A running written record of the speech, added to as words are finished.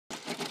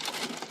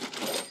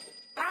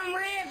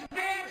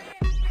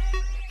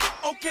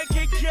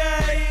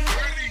KKK.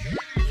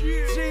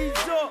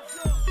 G's up.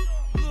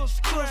 Little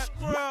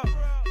scrap.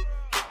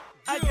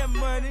 I got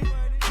money.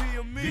 Be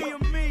a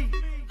me.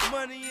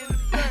 Money in the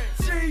bank.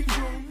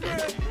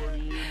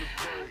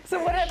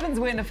 So what happens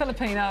when a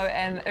Filipino,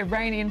 an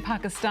Iranian,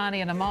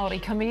 Pakistani and a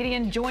Māori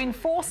comedian join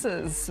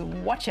forces?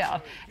 Watch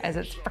out, as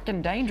it's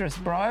frickin' dangerous,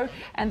 bro.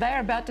 And they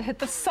are about to hit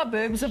the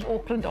suburbs of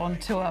Auckland on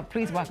tour.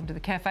 Please welcome to the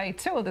cafe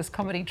two of this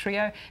comedy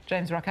trio,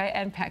 James Roque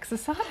and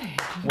Pakistani.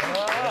 What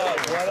up?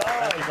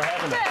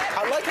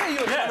 I like how you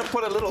were trying to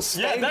put a little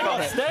stake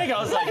on it.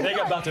 I was like,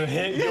 they're about to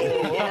hit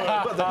you.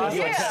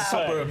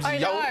 Suburbs. I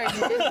know.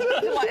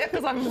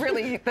 Because I'm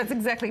really, that's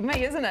exactly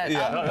me, isn't it?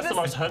 Yeah, that's the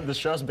most hurt the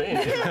show's been.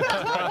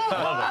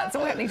 That's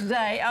all happening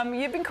today.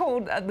 You've been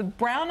called the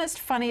brownest,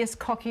 funniest,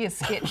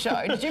 cockiest sketch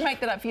show. Did you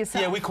make that up for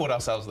yourself? Yeah, we called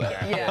ourselves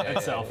that. Yeah.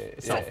 So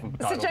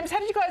James, how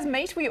did you guys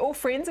meet? Were you all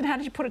friends, and how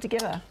did you put it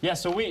together? Yeah,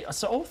 so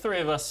all three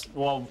of us,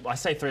 well, I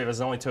say three of us,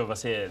 there's only two of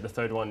us here. The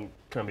third one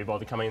couldn't be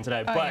bothered coming in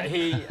today.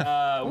 We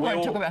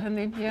won't talk about him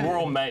then. Yeah. We're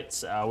all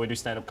mates. We do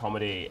stand-up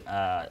comedy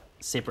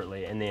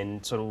separately, and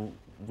then sort of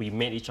we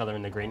met each other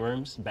in the green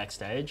rooms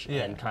backstage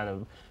and kind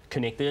of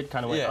connected,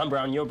 kind of went, I'm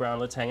brown, you're brown,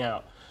 let's hang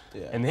out.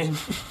 Yeah. And then...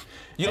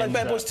 You like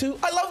Bad Boys 2?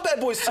 I love Bad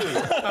Boys 2! And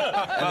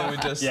then we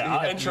just... Yeah,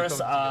 our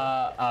interests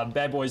are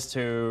Bad Boys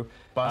 2,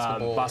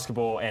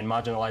 basketball and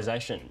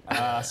marginalisation.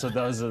 So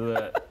those are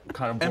the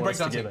kind of boys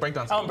together.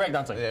 Breakdancing. Oh, and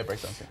breakdancing. Yeah,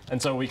 breakdancing.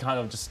 And so we kind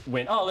of just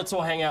went, oh, let's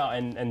all hang out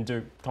and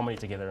do comedy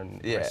together,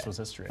 and the rest was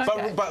history.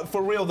 Okay. But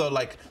for real though,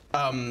 like,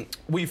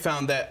 we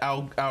found that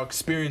our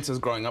experiences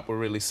growing up were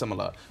really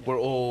similar. We're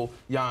all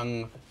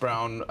young,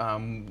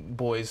 brown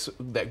boys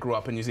that grew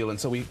up in New Zealand,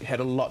 so we had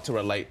a lot to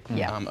relate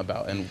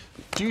about. And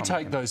do you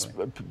take those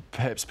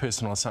perhaps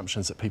personal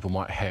assumptions that people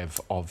might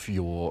have of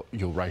your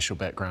racial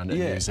background and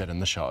use that in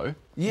the show?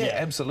 Yeah,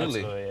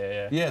 absolutely.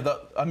 Yeah.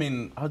 I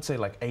mean, I'd say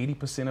like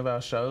 80% of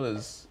our show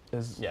is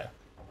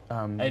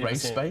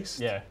race-based.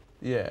 Yeah.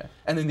 Yeah.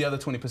 And then the other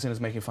 20%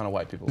 is making fun of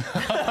white people.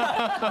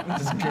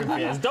 Just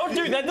goofy ass. Don't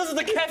do that. This is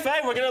the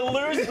cafe. We're going to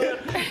lose the...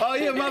 Oh,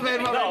 yeah, my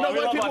bad. No,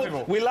 white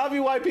people. We love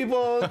you, white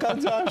people.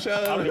 Come to our show.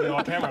 I don't even know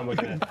what camera I'm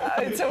looking at.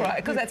 It's all right,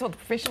 because that's what the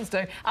professionals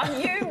do.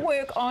 You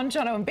work on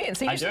Jono and Ben,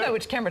 so you should know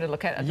which camera to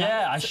look at.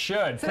 Yeah, I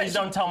should. Please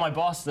don't tell my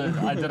boss that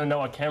I didn't know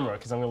what camera,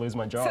 because I'm going to lose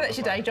my job. So that's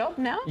your day job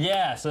now?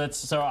 Yeah, so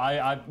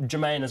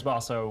Jermaine as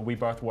well, so we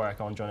both work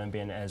on Jono and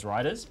Ben as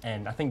writers,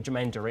 and I think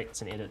Jermaine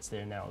directs and edits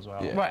there now as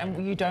well. Yeah. Right,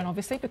 and you don't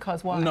obviously, because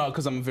why? No,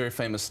 because I'm a very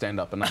famous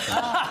stand-up and I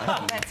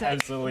can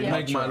absolutely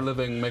make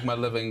my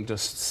living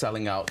just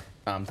selling out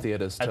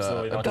theatres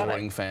to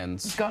adoring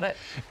fans. Got it.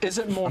 Is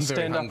it more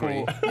stand-up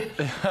or...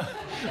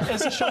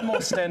 Is the show more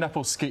stand-up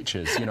or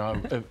sketches, you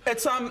know?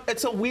 It's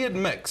a weird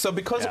mix. So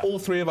because all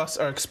three of us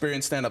are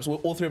experienced stand-ups,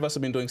 all three of us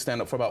have been doing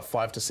stand-up for about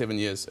 5 to 7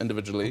 years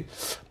individually.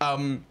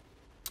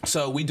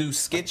 So we do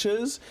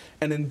sketches,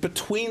 and then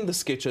between the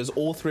sketches,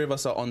 all three of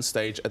us are on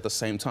stage at the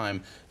same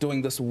time,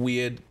 doing this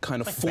weird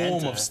kind of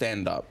form of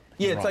stand-up.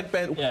 Yeah, it's like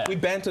we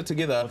banter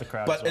together,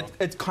 but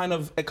it kind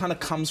of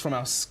comes from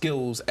our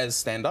skills as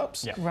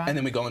stand-ups, and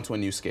then we go into a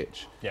new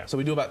sketch. Yeah. So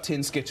we do about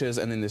 10 sketches,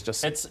 and then there's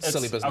just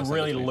silly business. It's a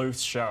really loose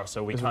show,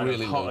 so we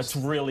it's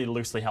really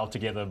loosely held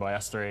together by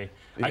us three.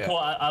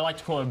 I like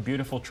to call it a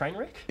beautiful train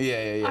wreck. Yeah.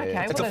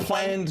 Okay, it's a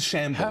planned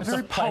shambles. How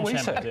very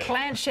poetic. A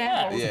planned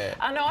shambles. Yeah.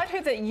 I know. I'd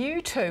heard that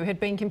you two had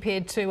been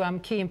compared to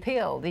Key and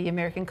Peele, the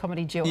American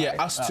comedy duo. Yeah,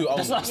 us two.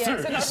 Sorry,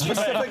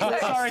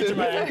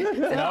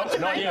 Jermaine.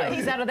 Not you.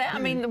 He's out of that. I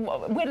mean,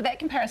 where did that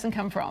comparison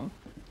come from?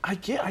 I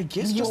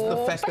guess just the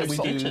fact that we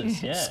do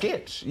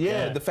sketch.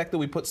 Yeah, the fact that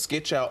we put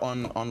sketch out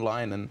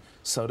online, and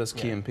so does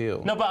Key and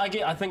Peele. No, but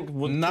I think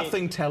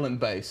nothing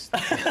talent-based.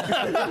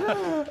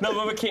 No,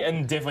 but with Key,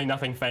 and definitely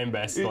nothing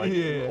fame-based, like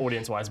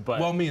audience-wise. But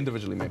well, me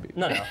individually, maybe.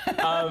 No.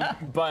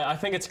 But I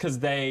think it's because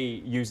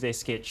they use their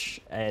sketch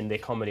and their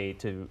comedy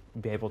to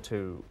be able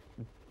to,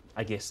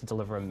 I guess,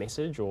 deliver a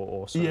message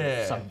or sort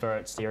of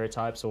subvert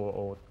stereotypes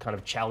or kind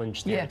of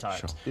challenge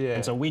stereotypes. Yeah.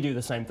 And so we do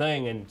the same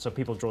thing, and so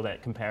people draw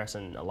that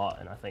comparison a lot,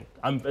 and I think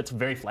it's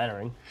very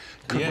flattering.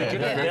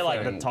 They're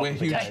like the top. We're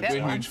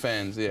huge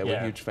fans. Yeah, we're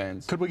huge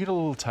fans. Could we get a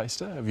little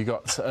taster? Have you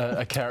got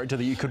a character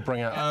that you could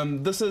bring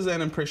out? This is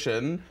an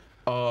impression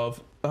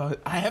of... I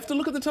have to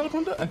look at the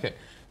teleprompter? Okay.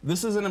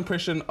 This is an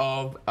impression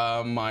of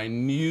my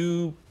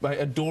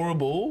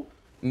adorable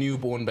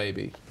newborn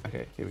baby.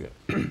 Okay, here we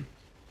go.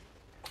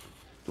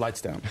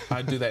 Lights down.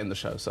 I do that in the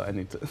show, so I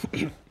need to...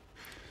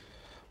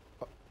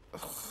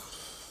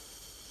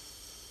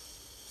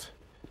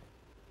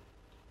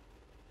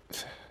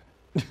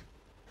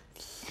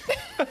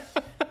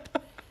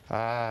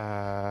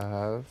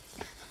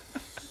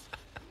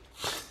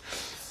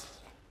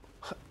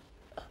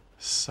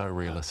 So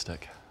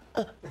realistic.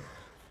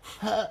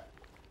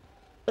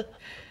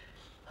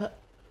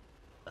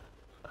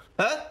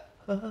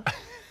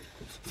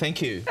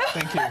 Thank you.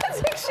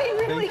 That's actually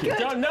really good.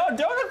 Don't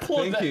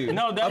applaud that. Thank you.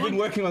 No, I've been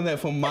working on that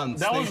for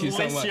months. That Thank was you so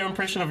less much. your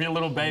impression of your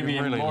little baby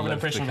and more of an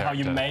impression of how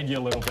you made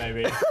your little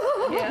baby.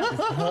 Yeah.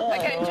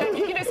 Okay, Jim,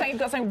 you can do something. You've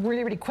got something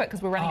really, really quick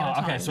because we're running out of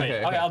time. Okay, sweet.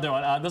 Okay, Okay, I'll do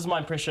it. This is my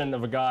impression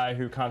of a guy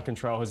who can't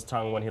control his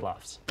tongue when he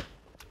laughs.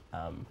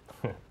 All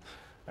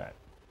right.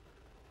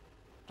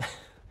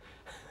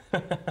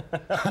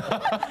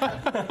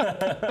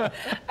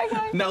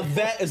 Now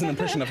that is an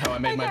impression of how I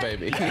made my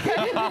baby.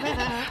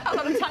 A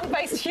lot of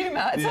tongue-based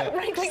humour. It's like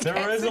wrinkling There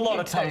cats is a in lot you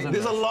of tongues two. in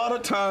There's a lot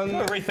of tongue.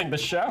 Rethink the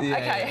show. Yeah.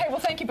 Okay, hey, well,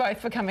 thank you both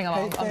for coming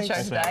along on the show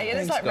thanks. today. It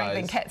is Thanks, like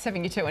wrangling guys. cats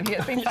having you two in here.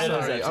 It's been fun.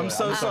 Sorry, I'm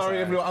so sorry,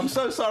 everyone. I'm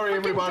so sorry,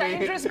 everybody.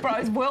 Dangerous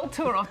Bros World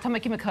Tour of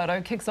Tamaki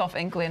Makaurau kicks off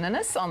in Glen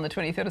Innes on the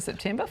 23rd of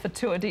September. For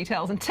tour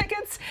details and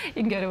tickets, you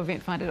can go to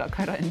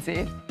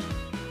eventfinder.co.nz.